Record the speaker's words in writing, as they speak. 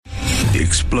the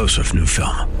explosive new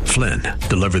film, Flynn,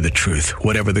 deliver the truth,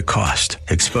 whatever the cost,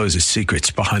 exposes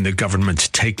secrets behind the government's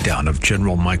takedown of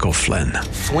General Michael Flynn.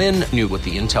 Flynn knew what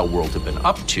the intel world had been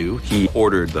up to. He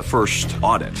ordered the first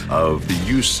audit of the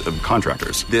use of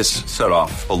contractors. This set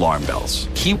off alarm bells.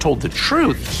 He told the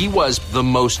truth. He was the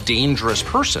most dangerous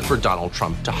person for Donald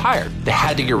Trump to hire. They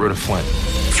had to get rid of Flynn.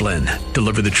 Flynn,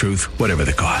 deliver the truth, whatever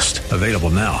the cost. Available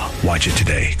now. Watch it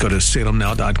today. Go to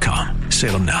salemnow.com.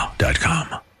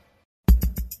 salemnow.com.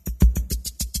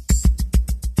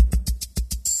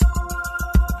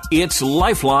 It's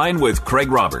Lifeline with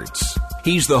Craig Roberts.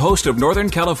 He's the host of Northern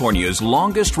California's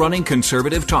longest-running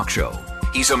conservative talk show.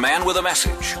 He's a man with a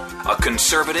message, a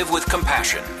conservative with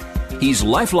compassion. He's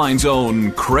Lifeline's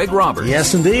own Craig Roberts.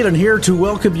 Yes, indeed, and here to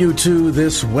welcome you to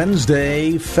this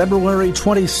Wednesday, February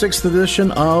 26th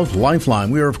edition of Lifeline.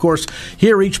 We are, of course,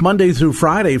 here each Monday through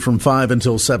Friday from 5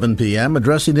 until 7 p.m.,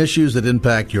 addressing issues that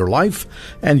impact your life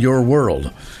and your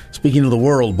world. Speaking of the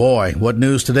world, boy, what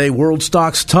news today. World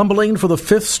stocks tumbling for the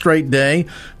fifth straight day.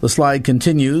 The slide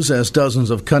continues as dozens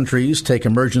of countries take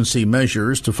emergency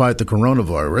measures to fight the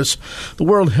coronavirus. The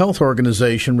World Health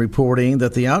Organization reporting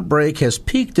that the outbreak has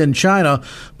peaked in China,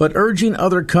 but urging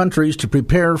other countries to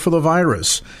prepare for the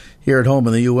virus. Here at home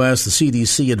in the U.S., the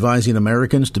CDC advising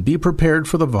Americans to be prepared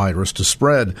for the virus to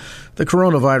spread. The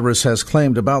coronavirus has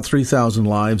claimed about 3,000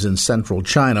 lives in central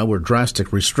China, where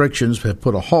drastic restrictions have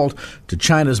put a halt to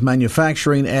China's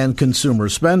manufacturing and consumer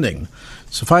spending.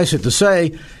 Suffice it to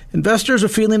say, investors are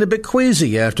feeling a bit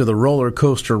queasy after the roller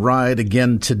coaster ride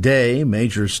again today.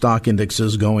 Major stock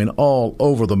indexes going all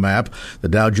over the map. The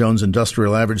Dow Jones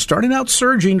Industrial Average starting out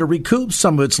surging to recoup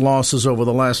some of its losses over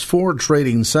the last four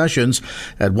trading sessions.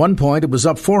 At one point, it was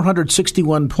up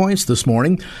 461 points this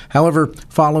morning. However,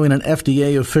 following an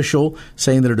FDA official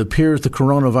saying that it appears the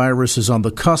coronavirus is on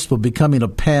the cusp of becoming a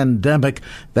pandemic,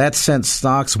 that sent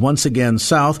stocks once again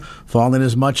south, falling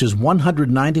as much as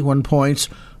 191 points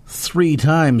three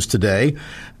times today.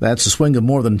 That's a swing of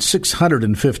more than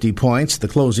 650 points. The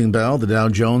closing bell, the Dow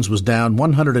Jones was down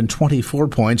 124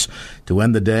 points to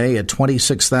end the day at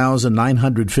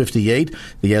 26,958.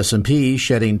 The S&P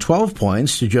shedding 12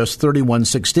 points to just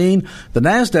 3116. The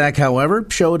Nasdaq, however,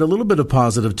 showed a little bit of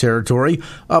positive territory,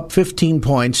 up 15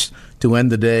 points to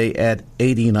end the day at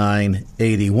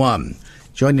 8981.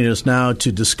 Joining us now to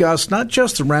discuss not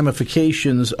just the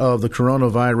ramifications of the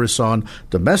coronavirus on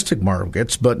domestic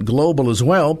markets, but global as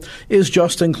well, is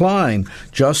Justin Klein.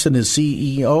 Justin is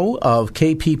CEO of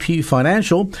KPP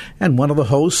Financial and one of the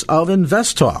hosts of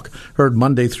Invest Talk, heard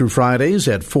Monday through Fridays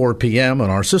at 4 p.m. on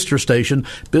our sister station,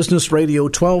 Business Radio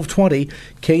 1220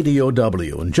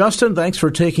 KDOW. And Justin, thanks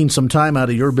for taking some time out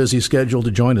of your busy schedule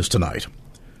to join us tonight.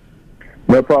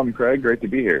 No problem, Craig. Great to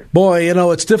be here. Boy,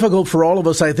 it's difficult for all of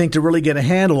us, I think, to really get a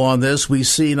handle on this. We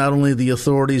see not only the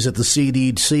authorities at the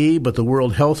CDC, but the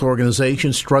World Health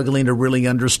Organization struggling to really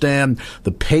understand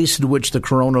the pace at which the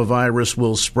coronavirus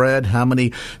will spread, how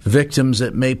many victims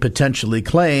it may potentially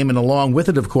claim, and along with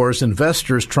it, of course,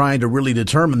 investors trying to really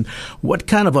determine what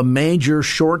kind of a major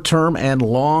short-term and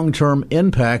long-term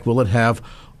impact will it have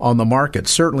on the market.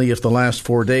 Certainly, if the last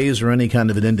 4 days are any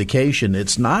kind of an indication,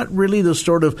 it's not really the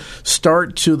sort of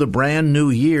start to the brand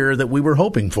new year that we were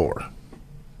hoping for.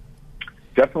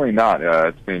 Definitely not.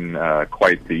 It's been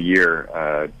quite the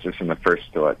year, just in the first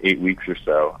 8 weeks or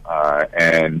so.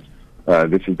 And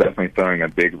this is definitely throwing a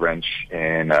big wrench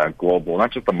in global, not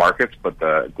just the markets, but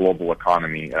the global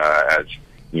economy, as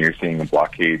you're seeing the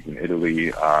blockades in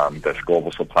Italy, this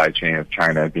global supply chain of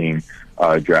China being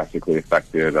drastically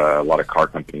affected. A lot of car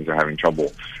companies are having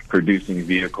trouble producing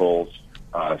vehicles.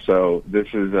 So this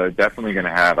is definitely going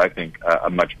to have, I think, a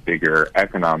much bigger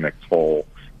economic toll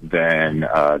than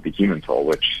the human toll,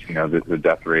 which, the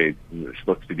death rate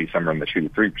looks to be somewhere in the 2 to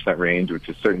 3% range, which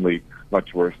is certainly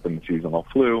much worse than the seasonal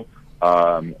flu.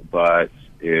 But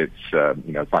it's,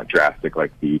 it's not drastic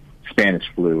like the Spanish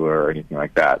flu or anything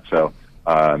like that. So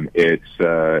it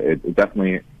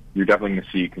definitely, you're definitely going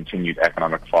to see continued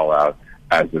economic fallout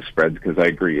as this spreads, because I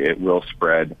agree, it will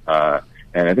spread.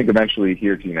 And I think eventually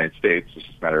here to the United States, it's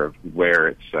just a matter of where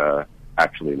it's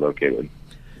actually located.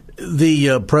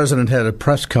 The president had a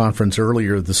press conference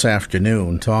earlier this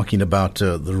afternoon talking about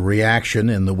the reaction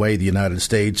and the way the United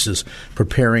States is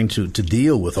preparing to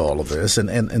deal with all of this.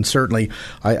 And certainly,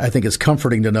 I think it's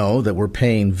comforting to know that we're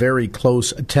paying very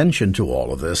close attention to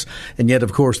all of this. And yet,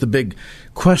 of course, the big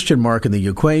question mark in the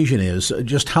equation is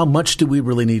just how much do we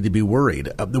really need to be worried?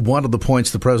 One of the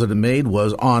points the president made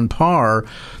was on par,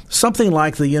 something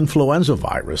like the influenza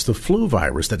virus, the flu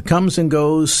virus that comes and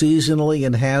goes seasonally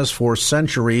and has for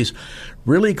centuries. cities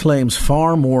really claims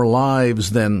far more lives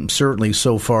than certainly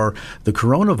so far the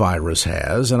coronavirus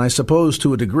has. And I suppose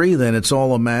to a degree then it's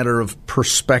all a matter of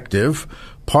perspective.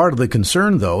 Part of the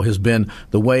concern, though, has been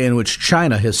the way in which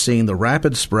China has seen the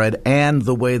rapid spread and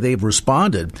the way they've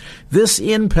responded. This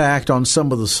impact on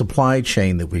some of the supply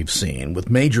chain that we've seen,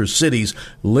 with major cities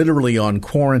literally on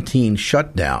quarantine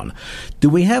shutdown. Do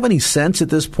we have any sense at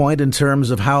this point in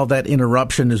terms of how that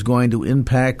interruption is going to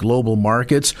impact global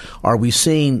markets? Are we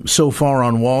seeing so far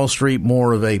on Wall Street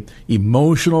more of a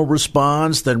emotional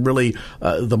response than really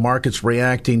the markets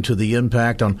reacting to the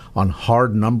impact on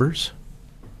hard numbers?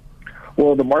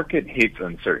 Well, the market hates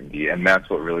uncertainty, and that's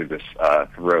what really this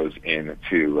throws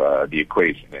into the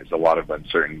equation, is a lot of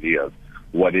uncertainty of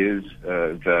what is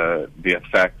the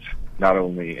effect, not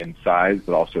only in size,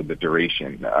 but also the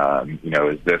duration.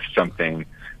 Is this something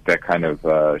that kind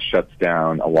of shuts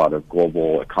down a lot of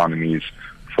global economies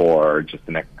for just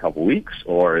the next couple weeks,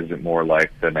 or is it more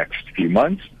like the next few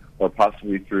months, or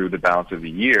possibly through the balance of the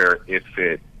year if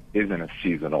it isn't a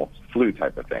seasonal flu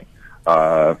type of thing?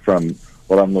 From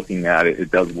what I'm looking at, it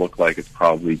does look like it's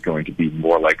probably going to be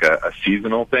more like a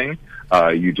seasonal thing.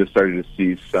 You just started to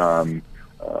see some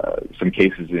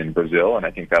cases in Brazil, and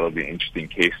I think that'll be an interesting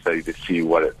case study to see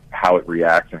how it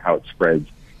reacts and how it spreads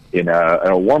in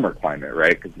a warmer climate,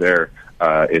 right? Because there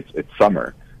it's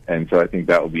summer, and so I think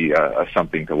that will be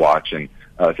something to watch. And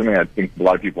something I think a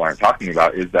lot of people aren't talking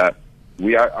about is that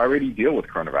we already deal with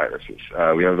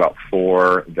coronaviruses. We have about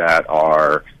 4 that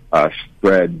are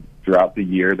spread throughout the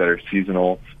year that are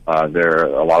seasonal. A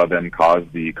lot of them cause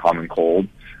the common cold,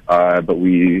 but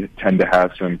we tend to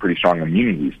have some pretty strong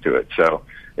immunities to it. So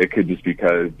it could just be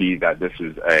that this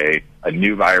is a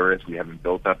new virus. We haven't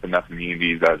built up enough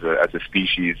immunities as a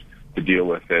species to deal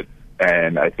with it,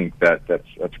 and I think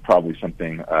that's probably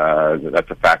something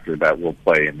that's a factor that will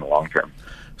play in the long term.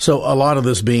 So a lot of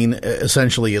this being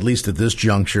essentially, at least at this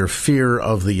juncture, fear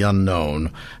of the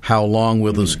unknown. How long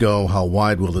will this go? How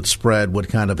wide will it spread? What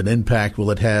kind of an impact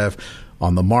will it have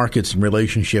on the markets in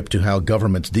relationship to how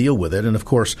governments deal with it? And, of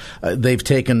course, they've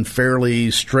taken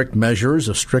fairly strict measures,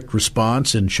 a strict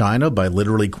response in China by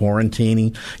literally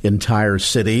quarantining entire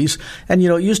cities. And,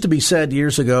 it used to be said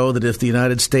years ago that if the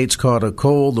United States caught a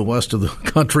cold, the rest of the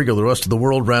country, or the rest of the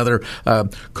world, rather,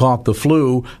 caught the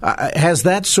flu. Has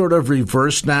that sort of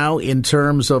reversed now in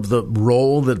terms of the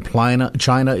role that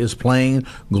China is playing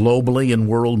globally in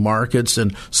world markets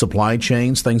and supply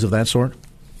chains, things of that sort?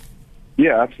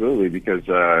 Yeah, absolutely, because,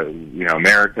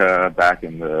 America back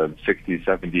in the 60s,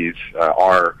 70s,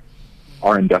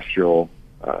 our industrial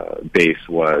base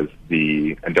was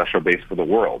the industrial base for the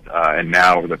world. And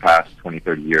now over the past 20,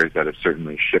 30 years, that has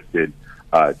certainly shifted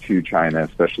to China,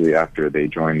 especially after they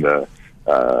joined the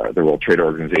World Trade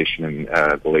Organization in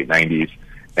the late 90s.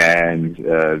 And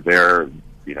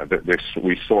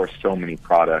we source so many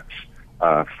products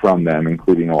from them,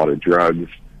 including a lot of drugs,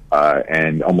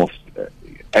 and almost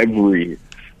every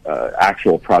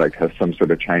actual product has some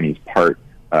sort of Chinese part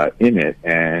in it,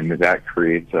 and that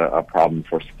creates a problem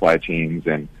for supply chains.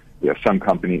 And some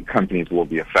companies will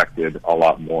be affected a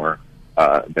lot more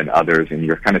than others, and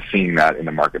you're kind of seeing that in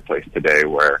the marketplace today,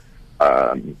 where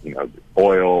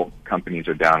oil companies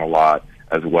are down a lot,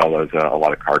 as well as a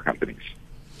lot of car companies.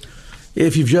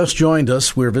 If you've just joined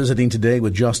us, we're visiting today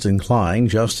with Justin Klein.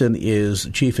 Justin is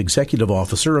Chief Executive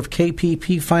Officer of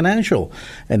KPP Financial,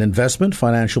 an investment,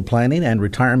 financial planning, and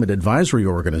retirement advisory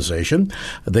organization.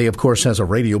 They, of course, has a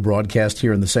radio broadcast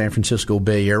here in the San Francisco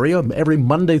Bay Area every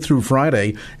Monday through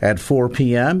Friday at 4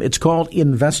 p.m. It's called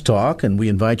Invest Talk, and we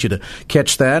invite you to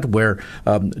catch that, where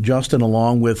Justin,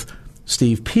 along with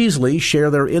Steve Peasley, share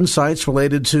their insights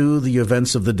related to the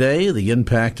events of the day, the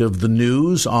impact of the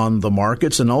news on the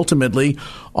markets, and ultimately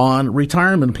on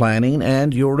retirement planning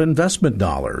and your investment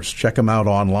dollars. Check them out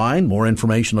online. More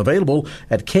information available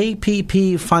at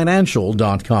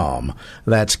kppfinancial.com.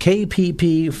 That's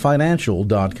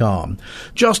kppfinancial.com.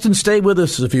 Justin, stay with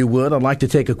us if you would. I'd like to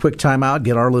take a quick time out,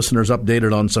 get our listeners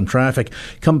updated on some traffic,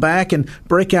 come back and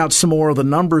break out some more of the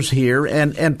numbers here,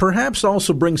 and perhaps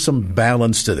also bring some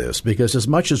balance to this, because as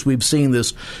much as we've seen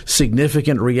this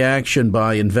significant reaction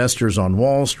by investors on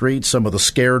Wall Street, some of the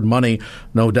scared money,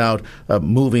 no doubt,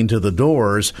 moving to the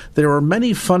doors, there are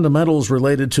many fundamentals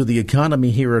related to the economy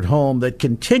here at home that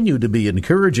continue to be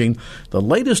encouraging, the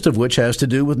latest of which has to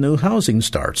do with new housing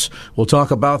starts. We'll talk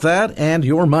about that and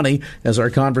your money as our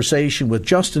conversation with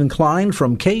Justin Klein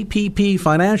from KPP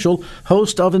Financial,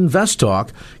 host of Invest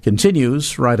Talk,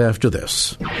 continues right after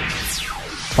this.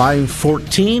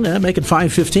 5:14, make it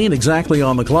 5:15 exactly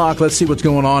on the clock. Let's see what's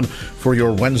going on for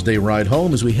your Wednesday ride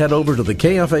home as we head over to the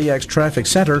KFAX Traffic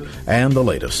Center and the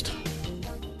latest.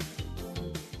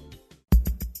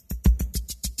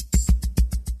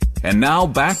 And now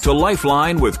back to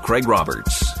Lifeline with Craig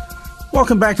Roberts.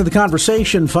 Welcome back to the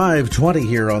conversation. 5:20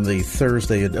 here on the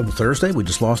Thursday. We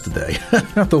just lost a day.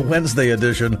 The Wednesday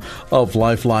edition of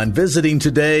Lifeline. Visiting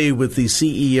today with the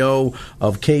CEO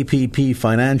of KPP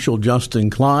Financial, Justin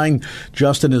Klein.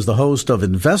 Justin is the host of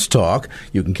Invest Talk.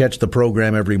 You can catch the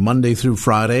program every Monday through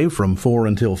Friday from 4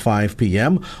 until 5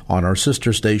 p.m. on our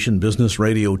sister station, Business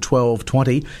Radio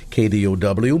 1220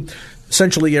 KDOW.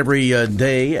 Essentially every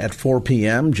day at 4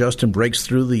 p.m., Justin breaks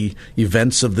through the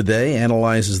events of the day,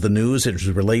 analyzes the news as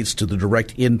it relates to the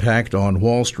direct impact on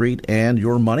Wall Street and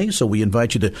your money. So we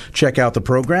invite you to check out the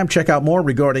program. Check out more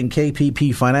regarding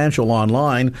KPP Financial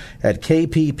online at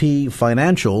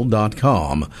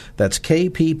kppfinancial.com. That's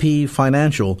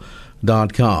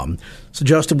kppfinancial.com. So,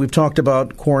 Justin, we've talked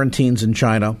about quarantines in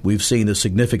China. We've seen a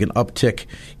significant uptick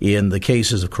in the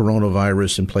cases of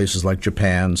coronavirus in places like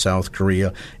Japan, South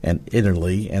Korea, and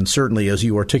Italy. And certainly, as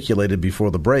you articulated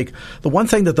before the break, the one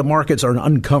thing that the markets are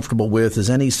uncomfortable with is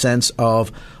any sense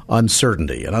of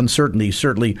uncertainty. And uncertainty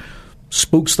certainly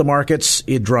spooks the markets.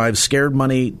 It drives scared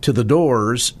money to the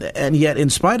doors. And yet, in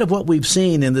spite of what we've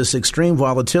seen in this extreme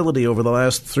volatility over the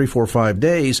last 3, 4, 5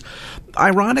 days,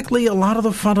 ironically, a lot of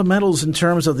the fundamentals in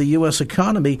terms of the U.S.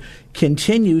 economy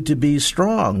continue to be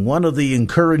strong. One of the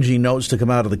encouraging notes to come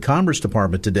out of the Commerce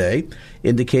Department today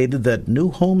indicated that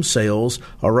new home sales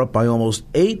are up by almost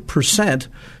 8%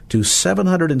 to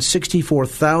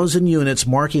 764,000 units,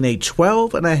 marking a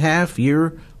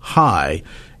 12.5-year high.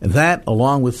 And that,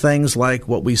 along with things like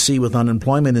what we see with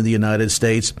unemployment in the United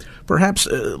States, perhaps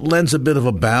lends a bit of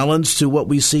a balance to what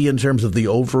we see in terms of the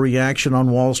overreaction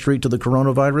on Wall Street to the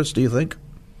coronavirus, do you think?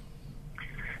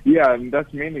 Yeah, and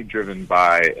that's mainly driven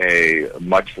by a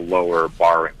much lower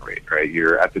borrowing rate, right?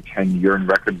 You're at the 10-year in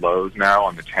record lows now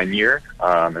on the 10-year,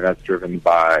 and that's driven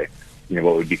by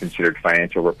what would be considered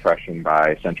financial repression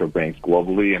by central banks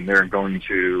globally, and they're going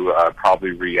to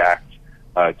probably react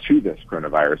to this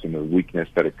coronavirus and the weakness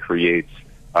that it creates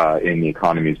in the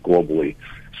economies globally.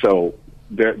 So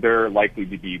they're likely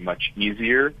to be much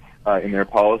easier in their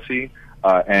policy.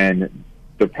 And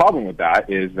the problem with that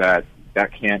is that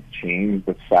can't change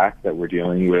the fact that we're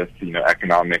dealing with,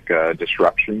 economic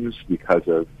disruptions because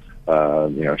of,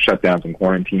 shutdowns and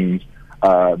quarantines.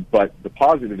 But the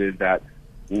positive is that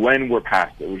when we're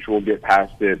past it, which we'll get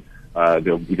past it,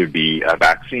 there'll either be a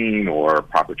vaccine or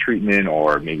proper treatment,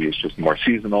 or maybe it's just more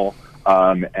seasonal.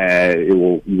 And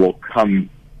we'll come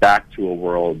back to a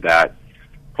world that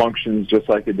functions just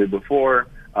like it did before,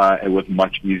 and with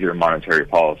much easier monetary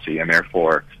policy. And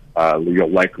therefore, you'll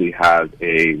likely have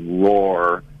a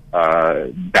roar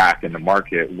back in the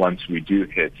market once we do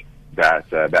hit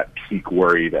that peak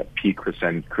worry, that peak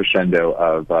crescendo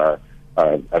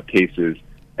of cases.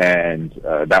 And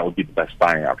that would be the best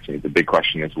buying opportunity. The big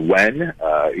question is when.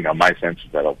 My sense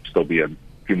is that it'll still be a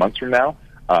few months from now,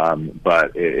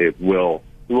 but it will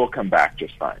come back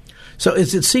just fine. So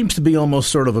it seems to be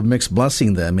almost sort of a mixed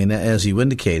blessing then. I mean, as you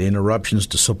indicate, interruptions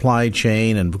to supply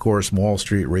chain, and of course Wall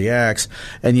Street reacts,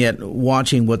 and yet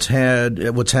watching what's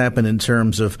happened in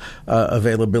terms of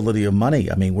availability of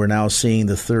money. I mean, we're now seeing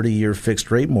the 30-year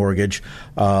fixed rate mortgage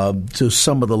to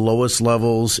some of the lowest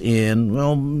levels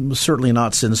in, certainly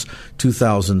not since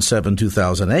 2007,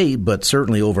 2008, but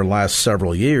certainly over the last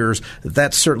several years.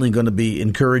 That's certainly going to be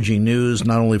encouraging news,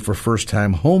 not only for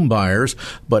first-time home buyers,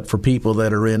 but for people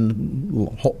that are in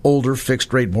older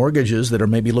fixed-rate mortgages that are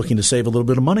maybe looking to save a little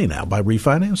bit of money now by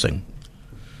refinancing.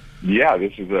 Yeah,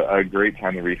 this is a great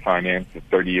time to refinance. The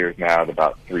 30 years now at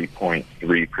about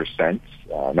 3.3%.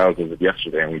 That was as of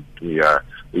yesterday, and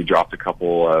we dropped a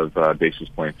couple of basis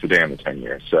points today on the 10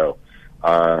 years. So,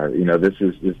 this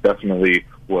is definitely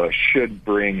what should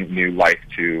bring new life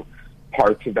to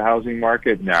parts of the housing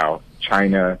market. Now,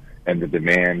 China and the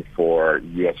demand for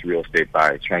U.S. real estate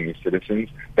by Chinese citizens,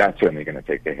 that's certainly going to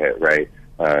take a hit, right?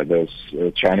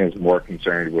 China is more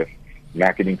concerned with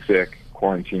not getting sick,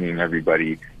 quarantining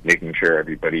everybody, making sure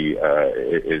everybody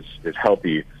is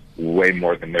healthy, way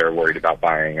more than they're worried about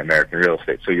buying American real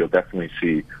estate. So you'll definitely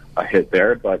see a hit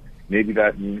there, but maybe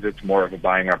that means it's more of a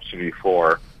buying opportunity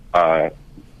for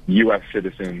U.S.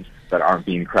 citizens that aren't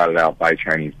being crowded out by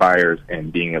Chinese buyers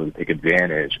and being able to take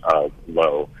advantage of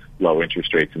low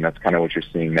interest rates. And that's kind of what you're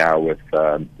seeing now with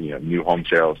new home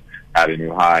sales at a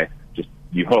new high. Just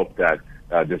you hope that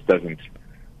this doesn't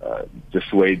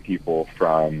dissuade people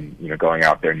from going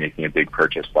out there and making a big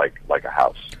purchase like a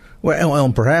house.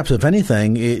 Well, perhaps, if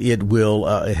anything, it will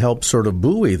help sort of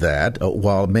buoy that,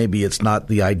 while maybe it's not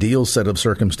the ideal set of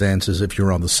circumstances if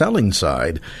you're on the selling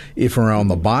side. If you're on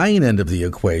the buying end of the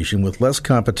equation with less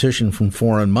competition from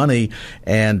foreign money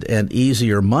and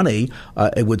easier money,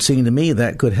 it would seem to me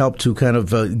that could help to kind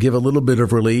of give a little bit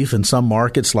of relief in some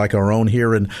markets like our own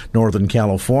here in Northern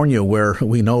California, where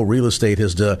we know real estate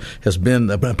has been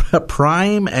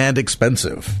prime and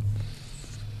expensive.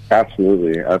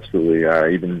 Absolutely.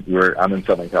 I'm in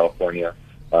Southern California,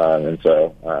 and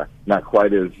so not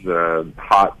quite as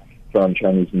hot from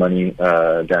Chinese money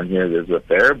down here as up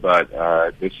there, but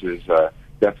this is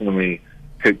definitely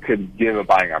could give a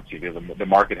buying opportunity. The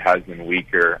market has been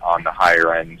weaker on the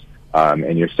higher end,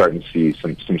 and you're starting to see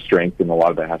some strength, and a lot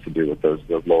of that has to do with those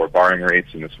lower borrowing rates,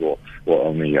 and this will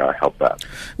only help that.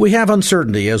 We have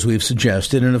uncertainty, as we've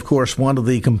suggested, and of course one of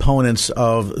the components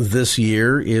of this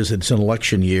year is it's an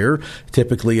election year,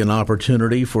 typically an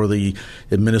opportunity for the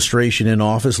administration in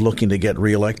office looking to get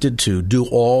reelected to do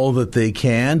all that they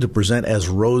can to present as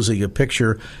rosy a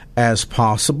picture as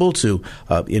possible to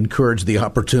encourage the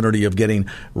opportunity of getting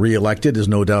reelected, as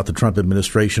no doubt the Trump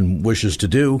administration wishes to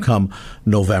do come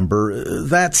November.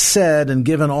 That said, and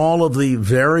given all of the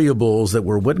variables that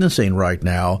we're witnessing right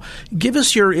now, give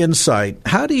us your insight.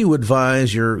 How do you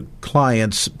advise your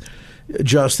clients,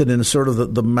 Justin, in sort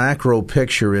of the macro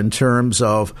picture in terms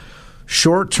of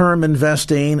short-term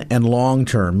investing and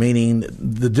long-term, meaning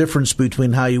the difference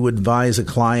between how you would advise a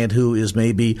client who is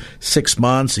maybe 6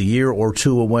 months, a year or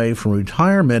two away from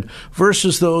retirement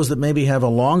versus those that maybe have a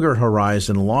longer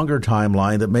horizon, a longer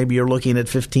timeline that maybe you're looking at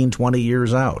 15, 20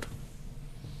 years out?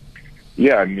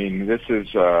 Yeah, I mean, this is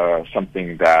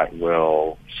something that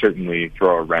will certainly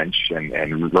throw a wrench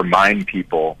and remind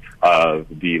people of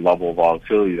the level of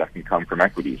volatility that can come from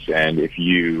equities. And if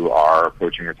you are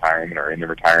approaching retirement or in the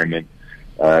retirement,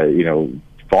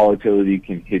 volatility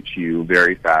can hit you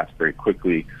very fast, very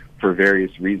quickly for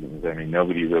various reasons. I mean,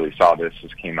 nobody really saw this.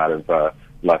 This came out of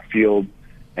left field,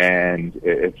 and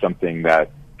it's something that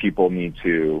people need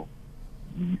to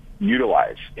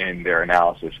utilize in their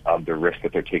analysis of the risk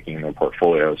that they're taking in their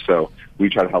portfolio. So we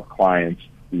try to help clients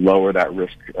lower that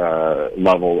risk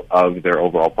level of their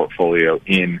overall portfolio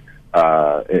in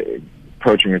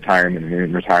approaching retirement and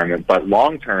in retirement. But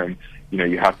long term,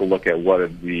 you have to look at what are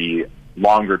the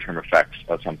longer term effects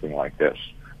of something like this.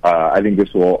 I think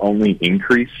this will only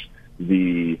increase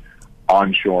the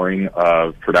onshoring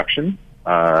of production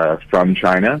from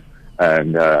China.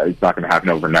 And it's not going to happen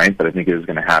overnight, but I think it is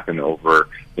going to happen over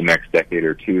the next decade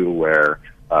or two, where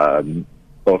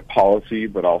both policy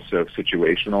but also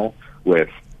situational with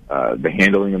the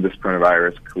handling of this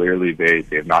coronavirus. Clearly, they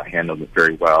have not handled it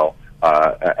very well,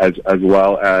 as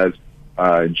well as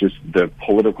just the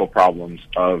political problems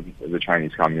of the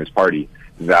Chinese Communist Party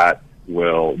that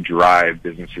will drive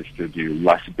businesses to do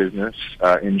less business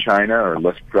in China or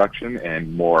less production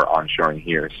and more onshoring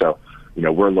here. So,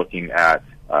 we're looking at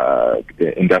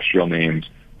industrial names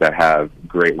that have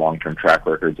great long-term track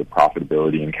records of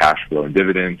profitability and cash flow and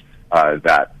dividends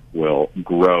that will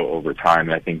grow over time.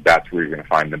 And I think that's where you're going to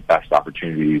find the best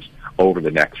opportunities over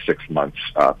the next 6 months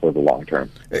for the long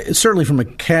term. Certainly from a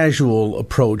casual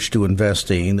approach to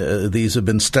investing, these have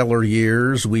been stellar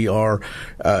years. We are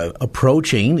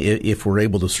approaching, if we're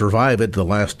able to survive it, the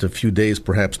last few days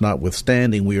perhaps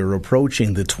notwithstanding, we are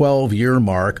approaching the 12-year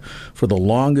mark for the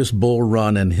longest bull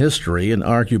run in history. And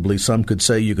arguably some could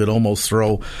say you could almost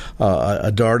throw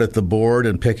a dart at the board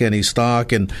and pick any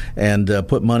stock and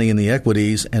put money in the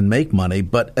equities and make money.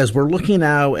 But as we're looking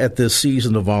now at this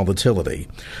season of volatility,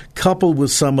 coupled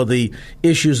with some of the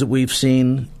issues that we've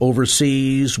seen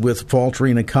overseas with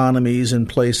faltering economies in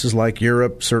places like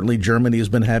Europe, certainly Germany has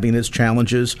been having its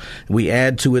challenges. We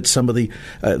add to it some of the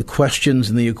questions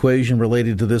in the equation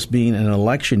related to this being an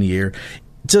election year.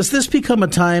 Does this become a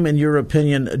time, in your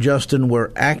opinion, Justin,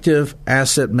 where active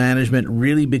asset management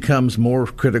really becomes more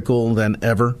critical than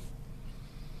ever?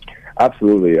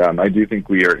 Absolutely. I do think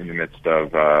we are in the midst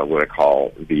of what I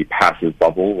call the passive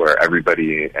bubble, where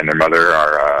everybody and their mother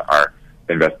are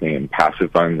investing in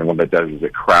passive funds. And what that does is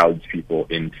it crowds people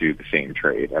into the same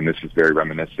trade. And this is very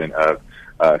reminiscent of,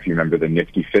 if you remember, the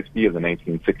Nifty 50 of the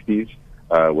 1960s,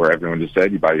 where everyone just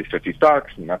said, you buy these 50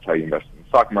 stocks, and that's how you invest in the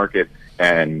stock market.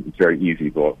 And it's very easy.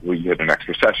 But we hit the next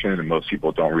recession, and most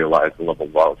people don't realize the level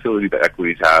of volatility that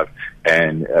equities have,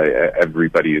 and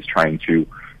everybody is trying to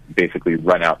basically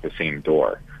run out the same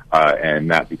door, and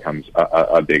that becomes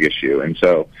a big issue. And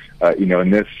so, in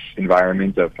this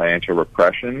environment of financial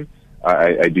repression,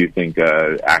 I do think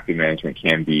active management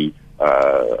can be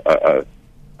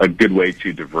a good way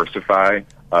to diversify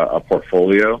a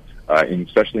portfolio,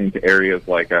 especially into areas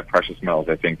like precious metals.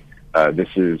 I think this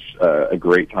is a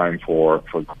great time for.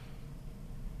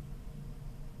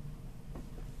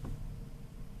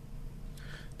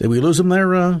 Did we lose him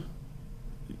there,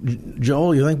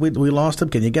 Joel? You think we lost him?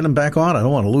 Can you get him back on? I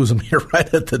don't want to lose him here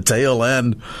right at the tail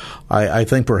end. I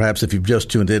think perhaps if you've just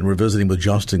tuned in, we're visiting with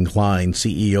Justin Klein,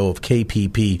 CEO of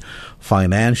KPP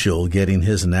Financial, getting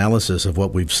his analysis of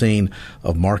what we've seen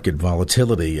of market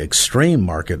volatility, extreme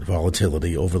market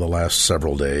volatility over the last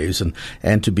several days.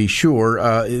 And to be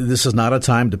sure, this is not a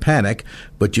time to panic,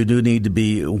 but you do need to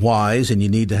be wise, and you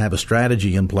need to have a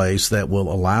strategy in place that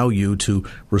will allow you to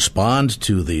respond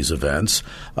to these events,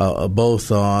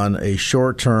 both on a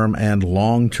short-term and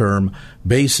long-term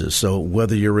basis. So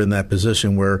whether you're in that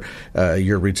position where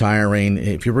you're retiring,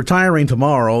 if you're retiring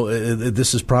tomorrow,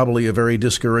 this is probably a very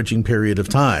discouraging period of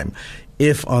time.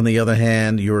 If, on the other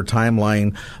hand, your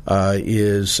timeline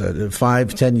is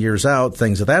 5-10 years out,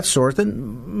 things of that sort,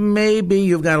 then maybe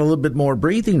you've got a little bit more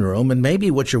breathing room, and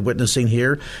maybe what you're witnessing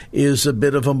here is a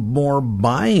bit of a more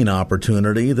buying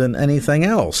opportunity than anything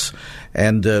else.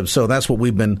 And so that's what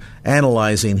we've been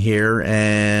analyzing here.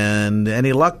 And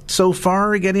any luck so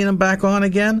far getting them back on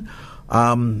again?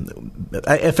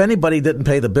 If anybody didn't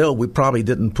pay the bill, we probably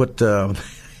didn't put...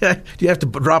 Do you have to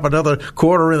drop another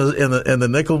quarter in the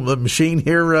nickel machine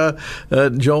here,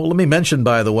 Joel? Let me mention,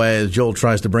 by the way, as Joel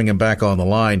tries to bring him back on the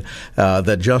line,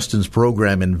 that Justin's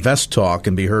program, Invest Talk,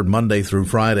 can be heard Monday through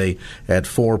Friday at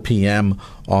 4 p.m.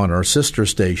 on our sister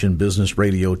station, Business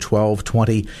Radio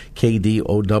 1220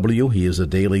 KDOW. He is a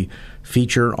daily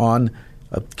feature on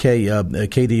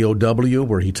KDOW,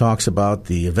 where he talks about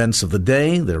the events of the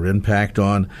day, their impact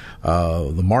on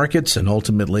the markets, and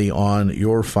ultimately on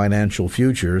your financial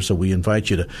future. So we invite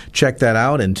you to check that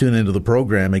out and tune into the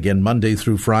program again Monday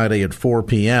through Friday at 4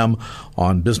 p.m.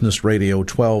 on Business Radio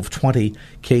 1220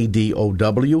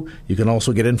 KDOW. You can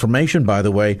also get information, by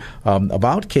the way,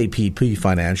 about KPP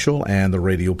Financial and the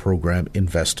radio program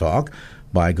Invest Talk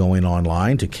by going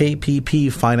online to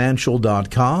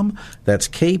kppfinancial.com. That's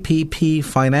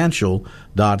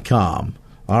kppfinancial.com.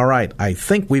 All right, I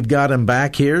think we've got him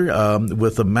back here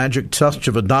with a magic touch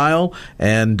of a dial,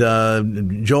 and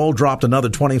Joel dropped another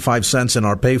 25 cents in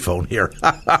our payphone here.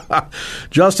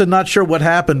 Justin, not sure what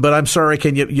happened, but I'm sorry.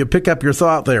 Can you pick up your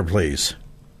thought there, please?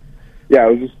 Yeah, I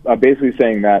was just basically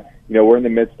saying that we're in the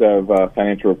midst of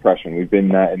financial repression. We've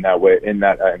been in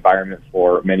that environment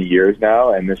for many years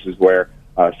now, and this is where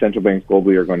central banks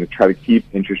globally are going to try to keep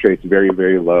interest rates very,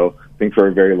 very low, I think, for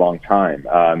a very long time.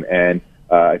 And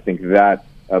I think that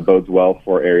bodes well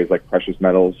for areas like precious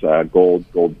metals, gold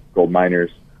miners,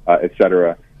 et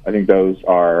cetera. I think those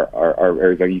are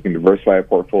areas that you can diversify a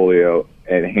portfolio,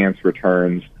 enhance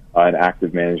returns, and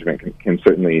active management can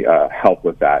certainly help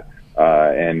with that.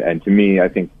 And to me, I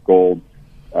think gold,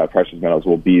 precious metals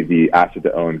will be the asset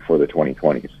to own for the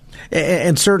 2020s.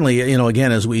 And certainly,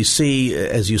 again, as we see,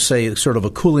 as you say, sort of a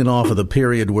cooling off of the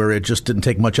period where it just didn't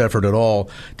take much effort at all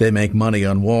to make money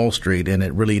on Wall Street, and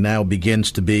it really now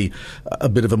begins to be a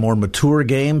bit of a more mature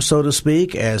game, so to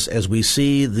speak, as we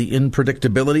see the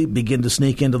unpredictability begin to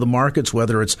sneak into the markets,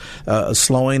 whether it's a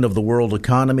slowing of the world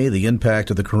economy, the impact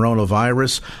of the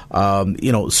coronavirus.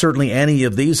 Certainly any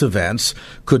of these events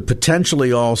could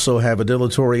potentially also have a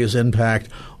deleterious impact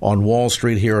on Wall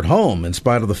Street here at home, in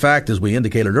spite of the fact, as we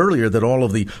indicated earlier, that all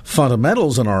of the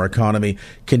fundamentals in our economy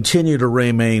continue to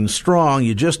remain strong.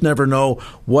 You just never know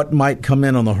what might come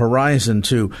in on the horizon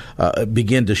to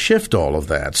begin to shift all of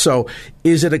that. So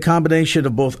is it a combination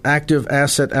of both active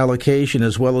asset allocation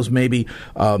as well as maybe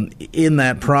in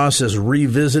that process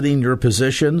revisiting your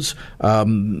positions?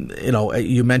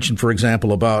 You mentioned, for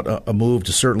example, about a move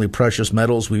to certainly precious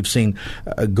metals. We've seen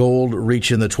gold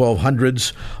reach in the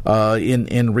 1200s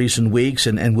in recent weeks,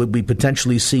 and would we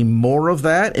potentially see more of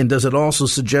that? And does it also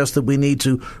suggest that we need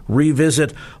to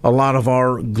revisit a lot of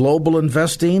our global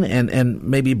investing and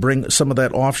maybe bring some of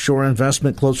that offshore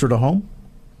investment closer to home?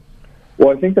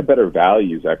 Well, I think the better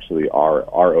values actually are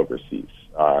overseas.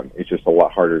 It's just a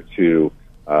lot harder to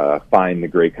find the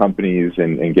great companies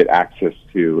and get access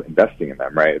to investing in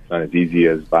them, right? It's not as easy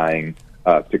as buying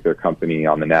a particular company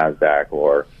on the NASDAQ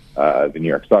or the New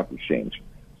York Stock Exchange.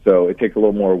 So it takes a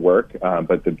little more work,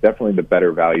 but definitely the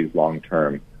better values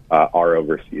long-term are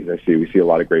overseas. We see a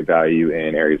lot of great value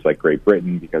in areas like Great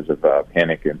Britain because of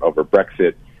panic over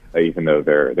Brexit, even though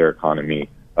their economy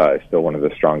is still one of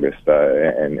the strongest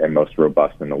and most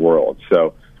robust in the world.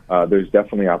 So there's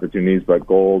definitely opportunities, but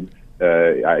gold,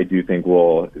 I do think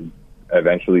will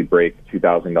eventually break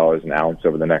 $2,000 an ounce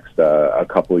over the next a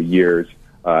couple of years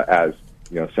as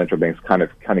central banks kind of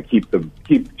try to keep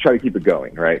it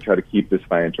going, right? Try to keep this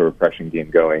financial repression game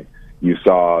going. You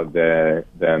saw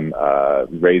them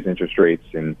raise interest rates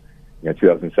in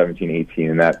 2017-18,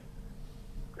 and that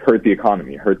hurt the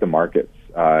economy, hurt the markets,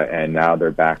 and now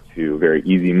they're back to very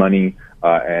easy money,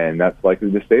 and that's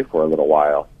likely to stay for a little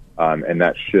while, and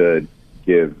that should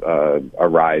give a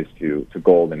rise to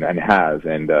gold, and has,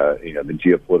 and the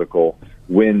geopolitical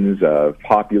winds of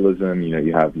populism.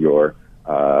 You have your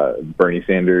Bernie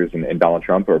Sanders and Donald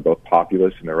Trump are both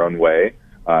populists in their own way,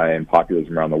 and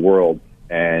populism around the world,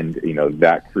 and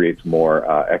that creates more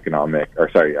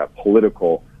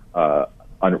political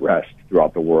unrest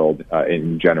throughout the world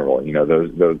in general.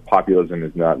 Those populism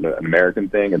is not an American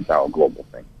thing; it's now a global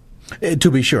thing.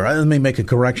 To be sure. Let me make a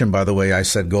correction, by the way. I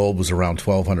said gold was around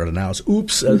 $1,200 an ounce.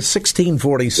 Oops,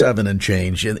 1647 and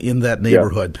change in that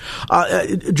neighborhood. Yeah.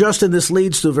 Justin, this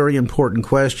leads to a very important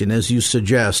question. As you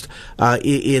suggest,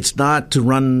 it's not to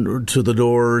run to the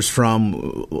doors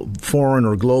from foreign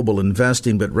or global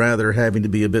investing, but rather having to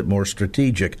be a bit more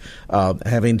strategic,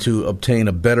 having to obtain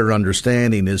a better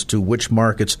understanding as to which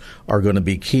markets are going to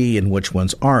be key and which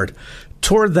ones aren't.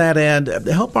 Toward that end,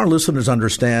 help our listeners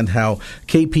understand how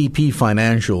KPP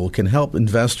Financial can help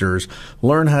investors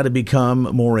learn how to become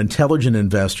more intelligent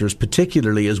investors,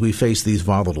 particularly as we face these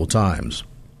volatile times.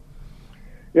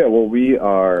 Yeah, well, we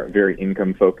are very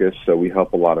income-focused, so we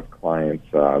help a lot of clients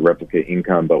replicate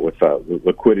income, but with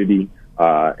liquidity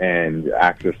and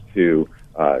access to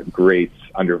great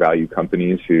undervalued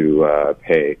companies who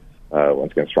pay,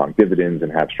 once again, strong dividends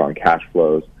and have strong cash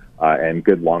flows. And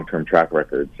good long-term track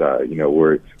records.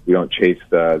 We don't chase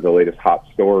the latest hot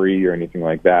story or anything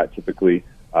like that. Typically,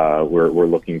 we're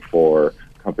looking for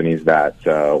companies that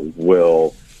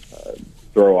will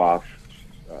throw off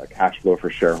cash flow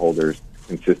for shareholders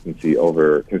consistently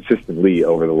over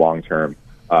the long term,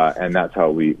 and that's how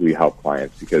we help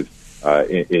clients, because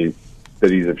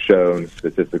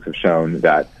statistics have shown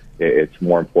that it's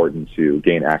more important to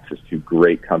gain access to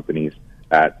great companies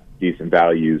at decent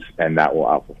values, and that will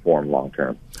outperform long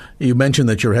term. You mentioned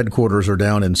that your headquarters are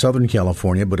down in Southern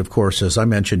California, but of course, as I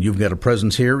mentioned, you've got a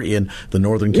presence here in the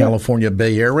Northern California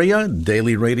Bay Area.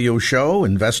 Daily radio show,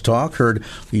 Invest Talk, heard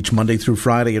each Monday through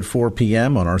Friday at 4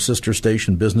 p.m. on our sister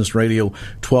station, Business Radio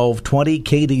 1220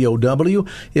 KDOW.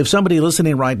 If somebody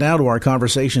listening right now to our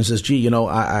conversation says, gee,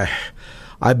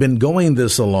 I've been going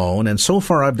this alone, and so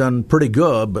far I've done pretty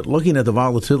good, but looking at the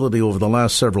volatility over the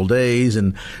last several days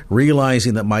and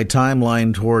realizing that my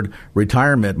timeline toward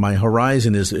retirement, my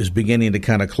horizon is beginning to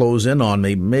kind of close in on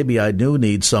me, maybe I do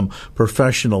need some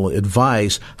professional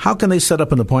advice. How can they set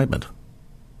up an appointment?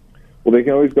 Well, they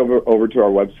can always go over to our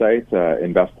website,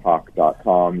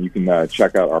 investtalk.com. You can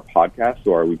check out our podcast,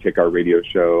 or we take our radio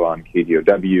show on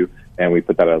KDOW, and we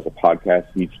put that as a podcast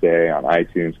each day on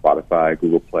iTunes, Spotify,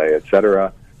 Google Play,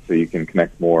 etc. So you can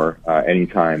connect more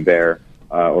anytime there,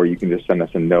 or you can just send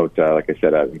us a note, like I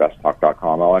said, at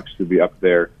investtalk.com. I'll actually be up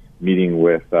there meeting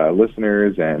with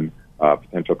listeners and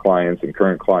potential clients and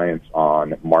current clients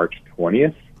on March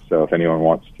 20th. So if anyone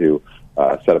wants to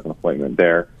set up an appointment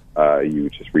there, you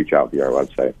just reach out via our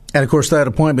website. And, of course, that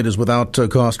appointment is without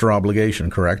cost or obligation,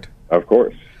 correct? Of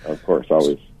course,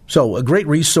 always. So a great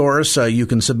resource. You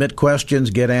can submit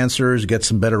questions, get answers, get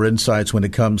some better insights when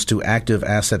it comes to active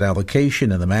asset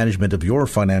allocation and the management of your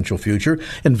financial future.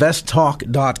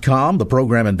 InvestTalk.com, the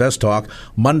program Invest Talk,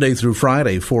 Monday through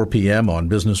Friday, 4 p.m. on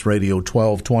Business Radio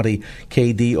 1220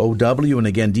 KDOW. And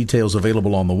again, details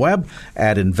available on the web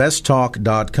at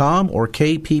InvestTalk.com or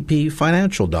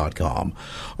KPPFinancial.com.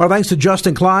 Our thanks to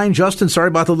Justin Klein. Justin, sorry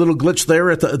about the little glitch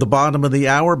there at the bottom of the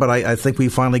hour, but I think we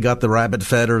finally got the rabbit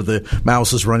fed, or the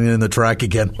mouse is running in the track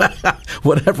again.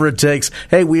 Whatever it takes.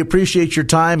 Hey, we appreciate your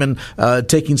time and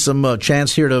taking some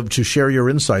chance here to share your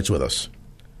insights with us.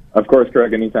 Of course,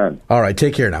 Craig, anytime. All right,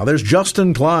 take care now. There's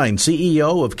Justin Klein,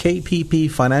 CEO of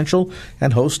KPP Financial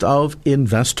and host of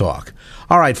Invest Talk.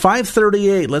 All right,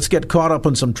 5:38. Let's get caught up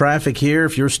on some traffic here.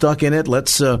 If you're stuck in it,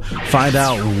 let's find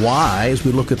out why as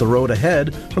we look at the road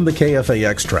ahead from the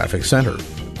KFAX Traffic Center.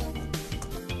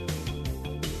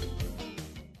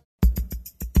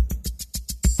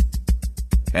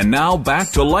 And now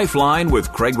back to Lifeline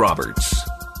with Craig Roberts.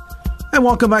 And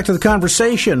welcome back to the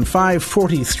conversation.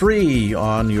 5:43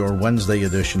 on your Wednesday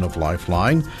edition of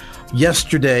Lifeline.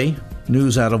 Yesterday,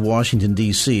 news out of Washington,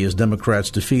 D.C. as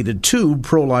Democrats defeated two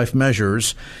pro-life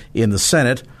measures in the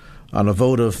Senate on a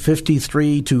vote of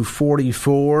 53 to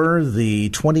 44. The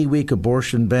 20-week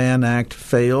Abortion Ban Act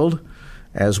failed,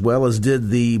 as well as did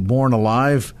the Born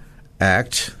Alive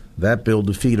Act. That bill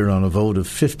defeated on a vote of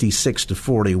 56 to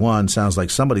 41. Sounds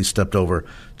like somebody stepped over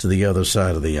to the other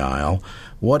side of the aisle.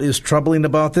 What is troubling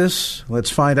about this? Let's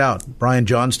find out. Brian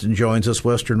Johnston joins us,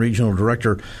 Western Regional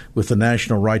Director with the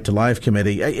National Right to Life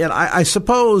Committee. And I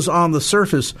suppose on the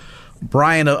surface,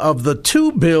 Brian, of the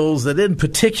two bills that in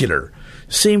particular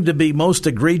seem to be most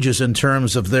egregious in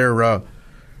terms of their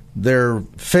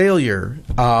failure,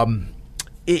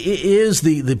 is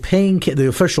the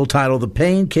official title, the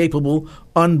Pain Capable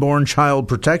Unborn Child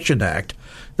Protection Act,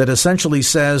 that essentially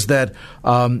says that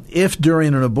if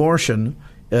during an abortion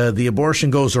the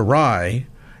abortion goes awry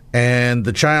and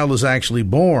the child is actually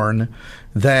born,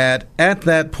 that at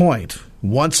that point,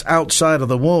 once outside of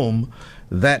the womb,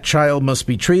 that child must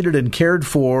be treated and cared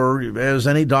for as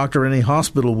any doctor, any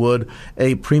hospital would,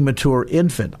 a premature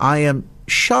infant. I am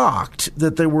shocked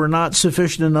that there were not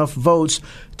sufficient enough votes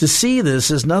to see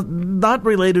this as not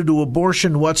related to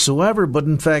abortion whatsoever, but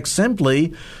in fact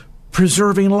simply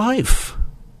preserving life.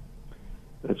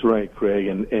 That's right, Craig.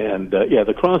 And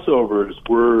the crossovers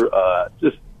were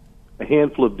just a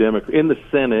handful of Democrats. In the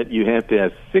Senate, you have to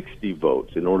have 60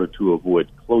 votes in order to avoid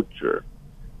cloture,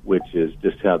 which is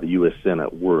just how the U.S.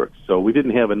 Senate works. So we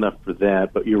didn't have enough for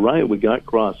that. But you're right, we got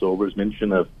crossovers,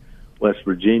 mention of West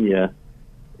Virginia,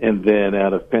 and then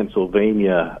out of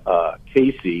Pennsylvania,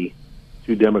 Casey,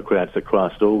 two Democrats that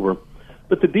crossed over.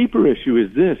 But the deeper issue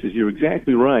is this, is you're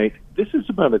exactly right. This is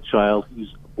about a child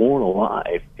who's born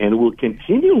alive and will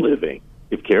continue living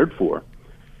if cared for.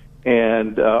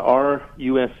 And our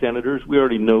U.S. senators, we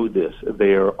already know this.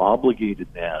 They are obligated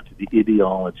now to the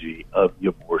ideology of the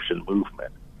abortion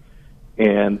movement.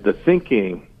 And the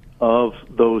thinking of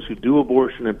those who do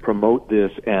abortion and promote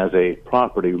this as a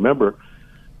property. Remember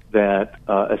that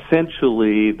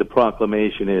essentially the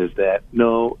proclamation is that,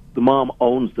 no, the mom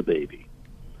owns the baby.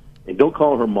 And don't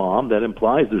call her mom. That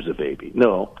implies there's a baby.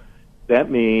 No, that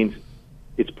means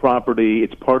it's property,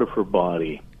 it's part of her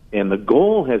body. And the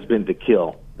goal has been to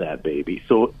kill that baby.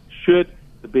 So should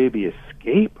the baby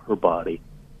escape her body,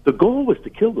 the goal was to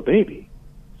kill the baby.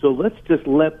 So let's just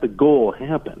let the goal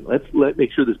happen. Let's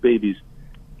make sure this baby's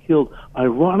killed.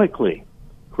 Ironically,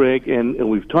 Craig, and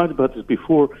we've talked about this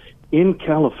before, in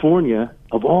California,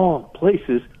 of all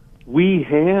places, we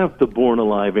have the Born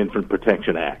Alive Infant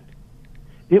Protection Act.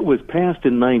 It was passed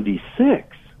in 96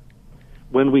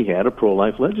 when we had a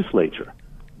pro-life legislature.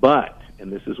 But,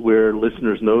 and this is where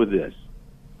listeners know this,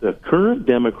 the current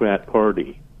Democrat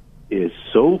Party is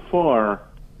so far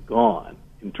gone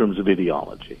in terms of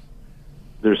ideology.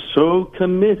 They're so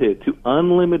committed to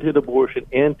unlimited abortion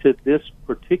and to this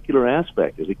particular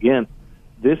aspect. And again,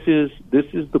 this is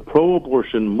the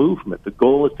pro-abortion movement. The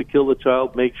goal is to kill the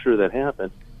child, make sure that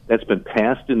happens. That's been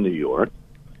passed in New York.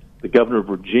 The governor of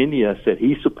Virginia said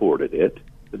he supported it,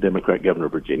 the Democrat governor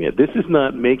of Virginia. This is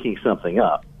not making something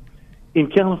up.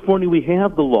 In California, we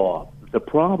have the law. The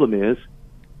problem is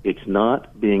it's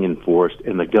not being enforced,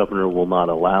 and the governor will not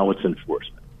allow its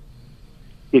enforcement.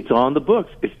 It's on the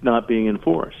books. It's not being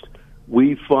enforced.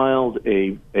 We filed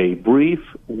a brief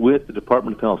with the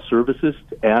Department of Health Services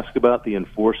to ask about the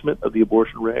enforcement of the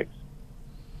abortion regs.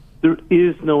 There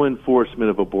is no enforcement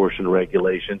of abortion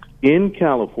regulations in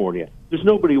California. There's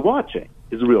nobody watching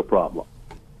is a real problem.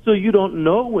 So you don't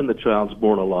know when the child's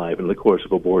born alive in the course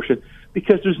of abortion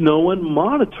because there's no one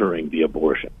monitoring the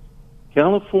abortion.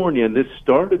 California, and this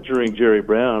started during Jerry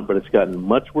Brown, but it's gotten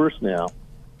much worse now,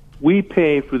 we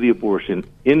pay for the abortion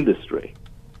industry,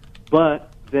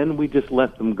 but then we just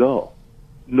let them go.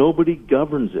 Nobody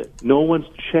governs it. No one's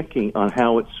checking on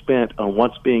how it's spent, on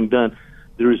what's being done.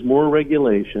 There is more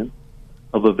regulation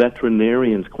of a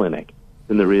veterinarian's clinic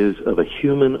than there is of a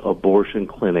human abortion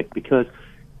clinic because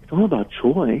it's all about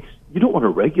choice. You don't want to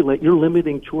regulate. You're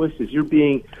limiting choices. You're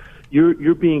being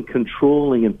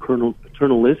controlling and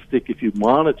paternalistic if you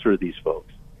monitor these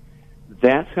folks.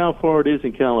 That's how far it is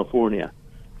in California.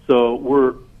 So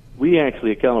we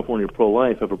actually at California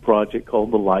Pro-Life have a project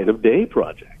called the Light of Day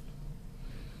Project,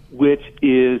 which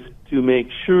is to make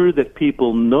sure that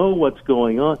people know what's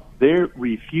going on. They're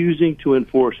refusing to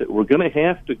enforce it. We're going to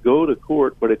have to go to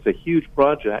court, but it's a huge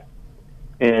project.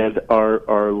 And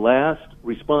our last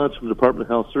response from the Department of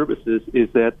Health Services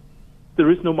is that there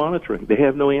is no monitoring. They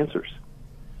have no answers.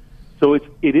 So it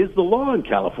is the law in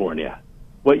California.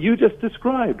 What you just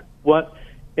described,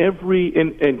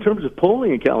 in terms of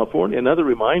polling in California, another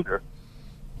reminder,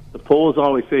 the polls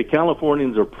always say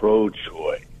Californians are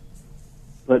pro-choice.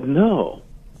 But no,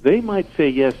 they might say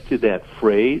yes to that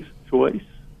phrase, choice,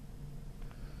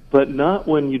 but not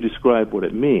when you describe what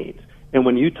it means. And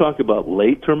when you talk about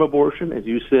late-term abortion, as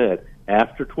you said,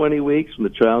 after 20 weeks when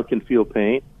the child can feel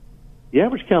pain, the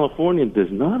average Californian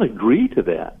does not agree to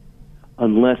that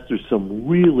unless there's some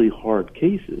really hard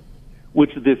cases,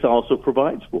 which this also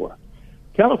provides for.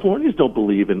 Californians don't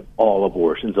believe in all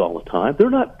abortions all the time. They're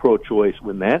not pro-choice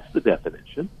when that's the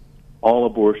definition. All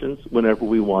abortions whenever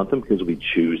we want them because we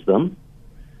choose them.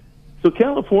 So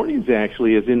Californians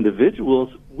actually, as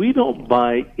individuals, we don't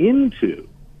buy into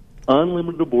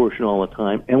unlimited abortion all the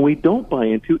time, and we don't buy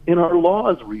into, and our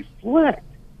laws reflect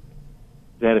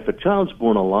that if a child's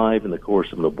born alive in the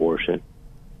course of an abortion,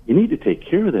 you need to take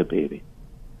care of that baby.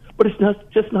 But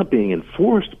it's not being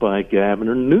enforced by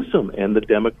Governor Newsom and the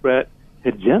Democrat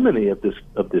hegemony of this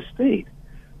state.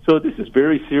 So this is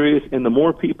very serious, and the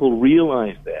more people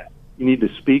realize that, you need to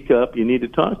speak up. You need to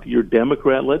talk to your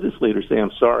Democrat legislators. Say,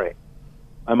 I'm sorry,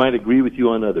 I might agree with you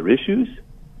on other issues,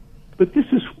 but this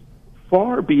is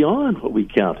far beyond what we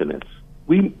countenance.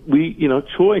 We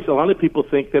choice. A lot of people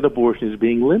think that abortion is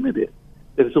being limited,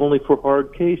 that it's only for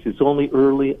hard cases, it's only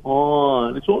early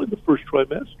on, it's only the first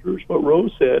trimester. It's what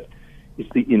Rose said. It's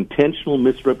the intentional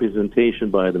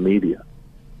misrepresentation by the media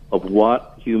of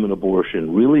what human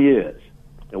abortion really is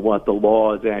and what the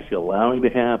law is actually allowing to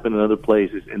happen in other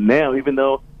places. And now, even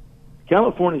though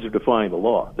Californians are defying the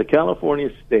law, the California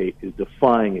state is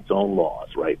defying its own laws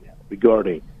right now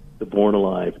regarding the Born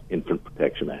Alive Infant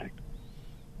Protection Act.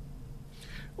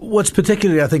 What's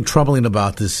particularly, I think, troubling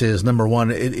about this is, number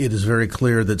one, it is very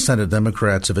clear that Senate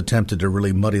Democrats have attempted to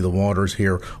really muddy the waters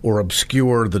here or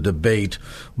obscure the debate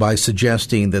by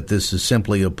suggesting that this is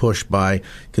simply a push by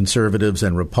conservatives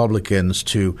and Republicans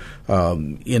to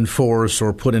enforce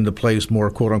or put into place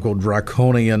more, quote-unquote,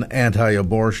 draconian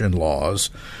anti-abortion laws.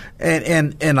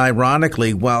 And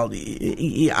ironically, well,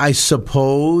 I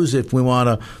suppose if we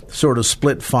want to sort of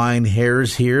split fine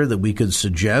hairs here, that we could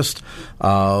suggest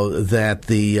that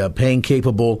the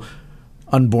Pain-Capable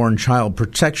Unborn Child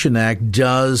Protection Act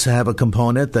does have a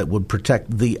component that would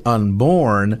protect the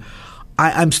unborn.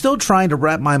 I'm still trying to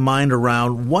wrap my mind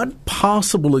around what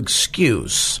possible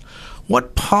excuse,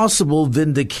 what possible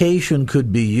vindication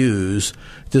could be used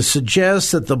to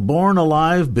suggest that the Born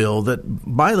Alive bill, that,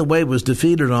 by the way, was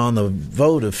defeated on the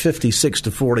vote of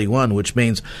 56-41, which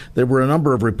means there were a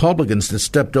number of Republicans that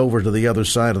stepped over to the other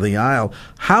side of the aisle.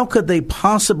 How could they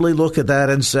possibly look at that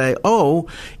and say, oh,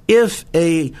 if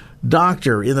a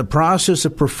doctor in the process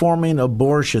of performing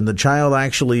abortion, the child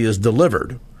actually is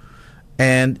delivered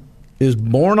and is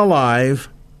born alive,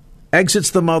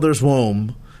 exits the mother's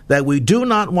womb, that we do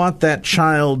not want that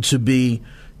child to be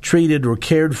treated or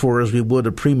cared for as we would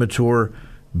a premature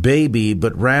baby,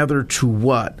 but rather to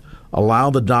what? Allow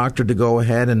the doctor to go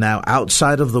ahead and now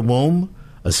outside of the womb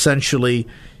essentially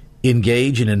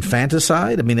engage in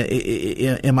infanticide? I mean,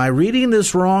 am I reading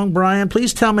this wrong, Brian?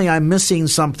 Please tell me I'm missing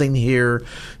something here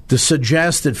to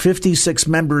suggest that 56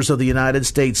 members of the United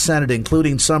States Senate,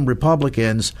 including some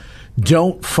Republicans,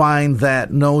 don't find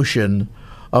that notion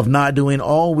of not doing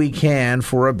all we can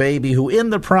for a baby who, in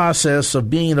the process of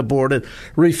being aborted,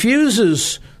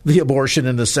 refuses the abortion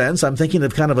in a sense. I'm thinking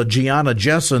of kind of a Gianna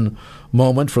Jessen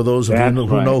moment for those of you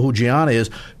who know who Gianna is.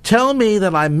 Tell me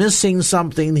that I'm missing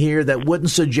something here that wouldn't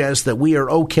suggest that we are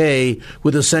okay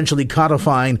with essentially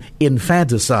codifying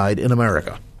infanticide in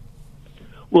America.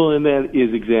 Well, and that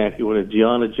is exactly what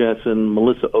Gianna Jessen,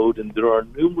 Melissa Ohden, there are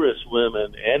numerous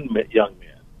women and young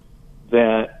men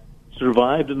that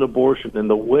survived an abortion, and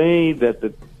the way that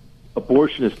the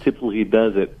abortionist typically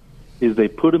does it is they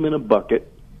put them in a bucket.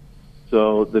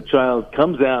 So the child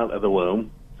comes out of the womb,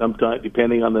 sometimes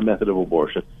depending on the method of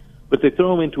abortion, but they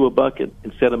throw them into a bucket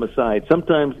and set them aside,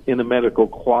 sometimes in a medical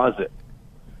closet.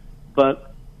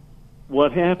 But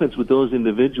what happens with those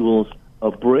individuals,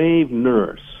 a brave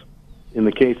nurse, in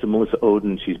the case of Melissa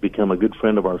Ohden, she's become a good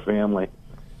friend of our family,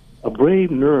 a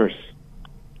brave nurse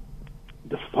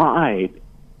defied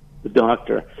the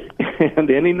doctor,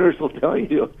 and any nurse will tell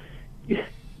you,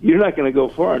 you're not going to go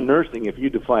far in nursing if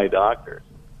you defy doctors.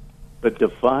 But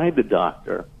defied the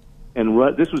doctor, and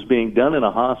this was being done in a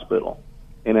hospital,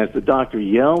 and as the doctor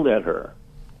yelled at her,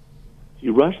 she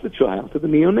rushed the child to the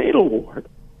neonatal ward.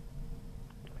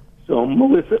 So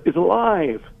Melissa is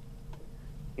alive.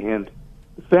 And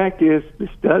the fact is, this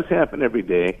does happen every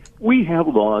day. We have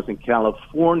laws in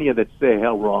California that say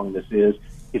how wrong this is.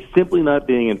 It's simply not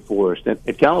being enforced.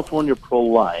 At California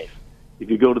Pro-Life, if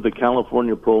you go to the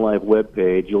California Pro-Life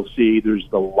webpage, you'll see there's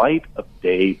the Light of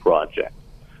Day project.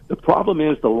 The problem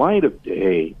is the light of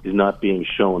day is not being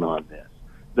shown on this.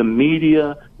 The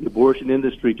media, the abortion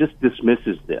industry just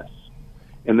dismisses this.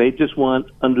 And they just want,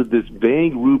 under this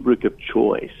vague rubric of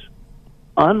choice,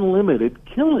 unlimited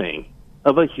killing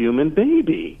of a human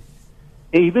baby,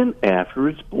 even after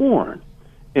it's born.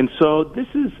 And so this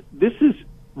is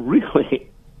really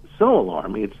so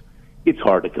alarming. It's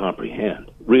hard to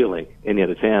comprehend, really, and yet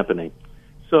it's happening.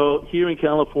 So here in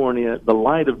California, the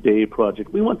Light of Day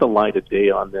project, we want the light of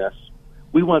day on this.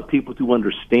 We want people to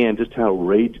understand just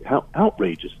how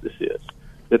outrageous this is,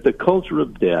 that the culture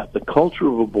of death, the culture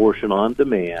of abortion on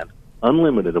demand,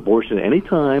 unlimited abortion at any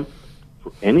time,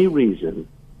 for any reason,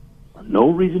 or no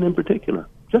reason in particular,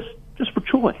 just for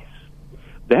choice.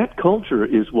 That culture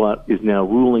is what is now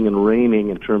ruling and reigning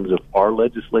in terms of our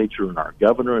legislature and our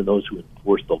governor and those who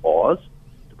enforce the laws.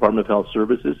 Department of Health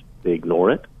Services, they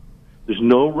ignore it. There's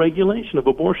no regulation of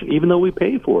abortion, even though we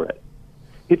pay for it.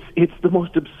 It's the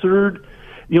most absurd.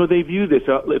 They view this,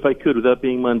 if I could, without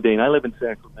being mundane. I live in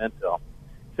Sacramento.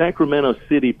 Sacramento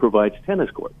City provides tennis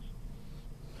courts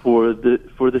for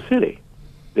the city.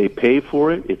 They pay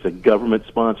for it. It's a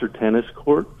government-sponsored tennis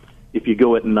court. If you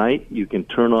go at night, you can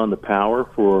turn on the power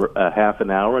for a half an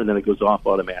hour, and then it goes off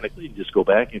automatically. You just go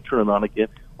back and turn it on again,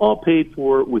 all paid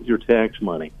for with your tax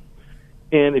money.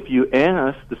 And if you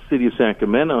ask the city of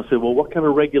Sacramento, say, well, what kind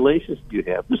of regulations do you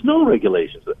have? There's no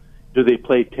regulations. Do they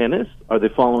play tennis? Are they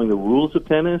following the rules of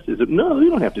tennis? No, they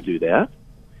don't have to do that.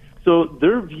 So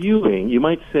they're viewing, you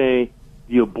might say,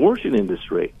 the abortion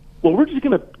industry. Well, we're just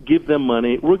going to give them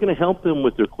money. We're going to help them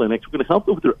with their clinics. We're going to help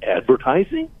them with their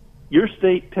advertising. Your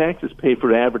state taxes pay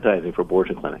for advertising for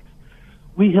abortion clinics.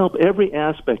 We help every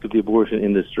aspect of the abortion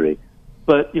industry.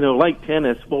 But, like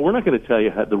tennis, well, we're not going to tell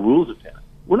you the rules of tennis.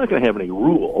 We're not going to have any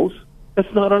rules.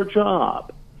 That's not our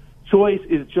job. Choice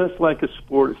is just like a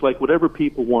sport. It's like whatever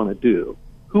people want to do.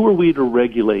 Who are we to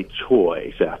regulate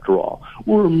choice, after all?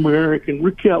 We're American.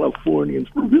 We're Californians.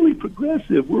 We're really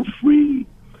progressive. We're free.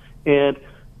 And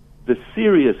the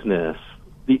seriousness,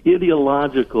 the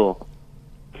ideological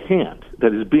cant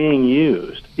that is being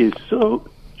used is so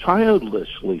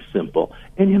childishly simple,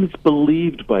 and yet it's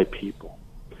believed by people.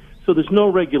 So there's no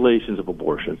regulations of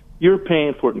abortion. You're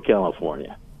paying for it in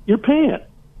California. You're paying.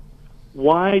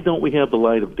 Why don't we have the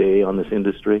light of day on this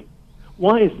industry?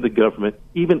 Why isn't the government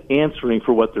even answering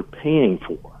for what they're paying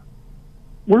for?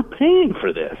 We're paying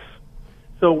for this.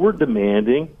 So we're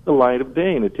demanding the light of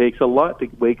day, and it takes a lot to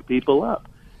wake people up.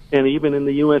 And even in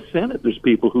the U.S. Senate, there's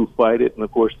people who fight it. And,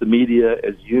 of course, the media,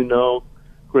 as you know,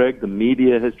 Greg, the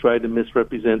media has tried to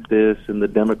misrepresent this, and the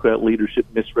Democrat leadership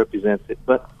misrepresents it.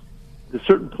 But at a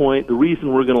certain point, the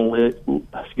reason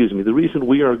the reason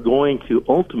we are going to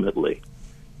ultimately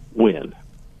win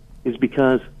is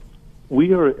because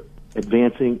we are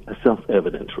advancing a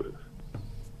self-evident truth.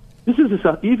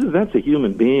 Either that's a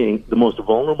human being, the most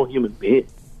vulnerable human being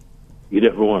you'd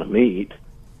ever want to meet.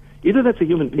 Either that's a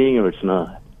human being or it's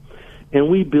not. And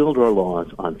we build our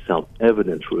laws on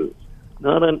self-evident truths,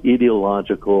 not on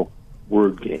ideological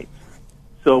word games.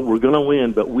 So we're going to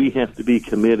win, but we have to be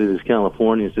committed as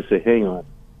Californians to say, hang on,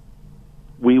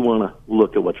 we want to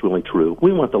look at what's really true.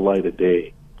 We want the light of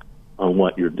day on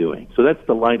what you're doing. So that's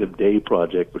the Light of Day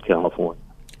project for California.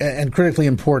 And critically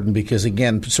important because,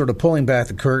 again, sort of pulling back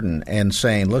the curtain and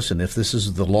saying, listen, if this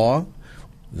is the law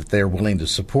that they're willing to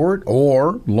support,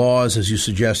 or laws, as you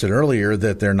suggested earlier,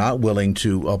 that they're not willing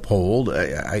to uphold,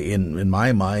 in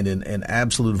my mind, an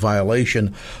absolute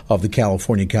violation of the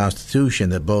California Constitution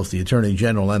that both the Attorney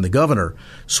General and the Governor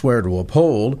swear to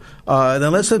uphold,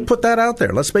 then let's put that out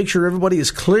there. Let's make sure everybody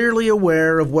is clearly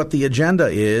aware of what the agenda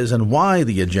is and why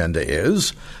the agenda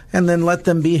is, and then let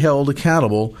them be held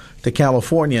accountable to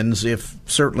Californians, if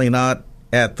certainly not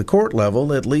at the court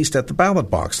level, at least at the ballot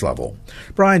box level.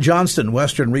 Brian Johnston,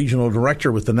 Western Regional Director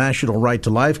with the National Right to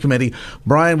Life Committee.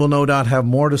 Brian will no doubt have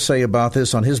more to say about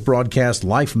this on his broadcast,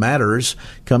 Life Matters.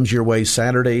 Comes your way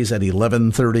Saturdays at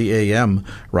 11:30 a.m.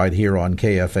 right here on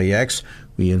KFAX.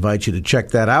 We invite you to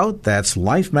check that out. That's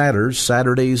Life Matters,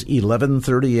 Saturdays,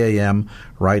 11:30 a.m.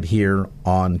 right here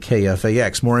on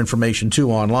KFAX. More information,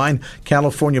 too, online,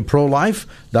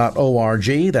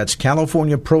 CaliforniaProLife.org. That's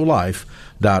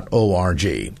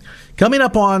CaliforniaProLife.org. Coming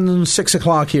up on 6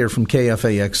 o'clock here from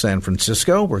KFAX San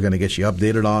Francisco, we're going to get you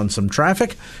updated on some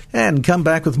traffic and come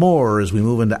back with more as we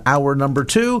move into hour number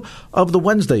 2 of the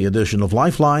Wednesday edition of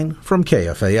Lifeline from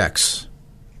KFAX.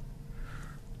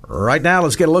 Right now,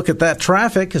 let's get a look at that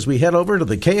traffic as we head over to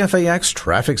the KFAX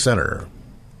Traffic Center.